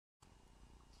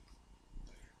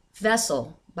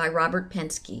Vessel by Robert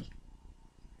Pinsky.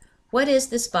 What is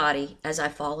this body as I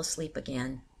fall asleep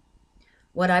again?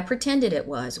 What I pretended it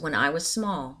was when I was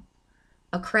small.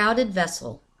 A crowded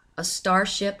vessel, a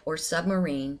starship or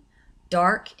submarine,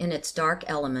 dark in its dark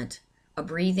element, a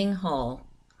breathing hull,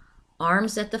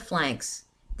 arms at the flanks,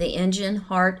 the engine,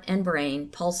 heart, and brain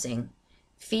pulsing,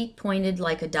 feet pointed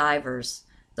like a diver's,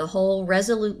 the whole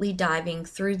resolutely diving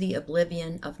through the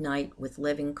oblivion of night with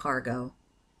living cargo.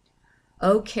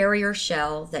 O carrier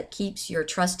shell that keeps your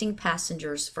trusting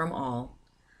passengers from all.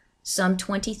 Some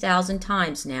 20,000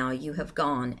 times now you have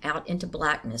gone out into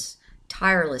blackness,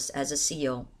 tireless as a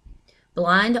seal,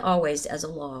 blind always as a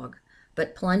log,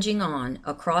 but plunging on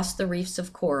across the reefs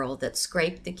of coral that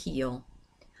scrape the keel.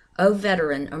 O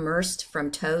veteran immersed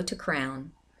from toe to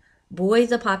crown, buoy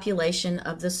the population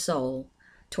of the soul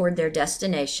toward their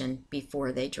destination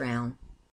before they drown.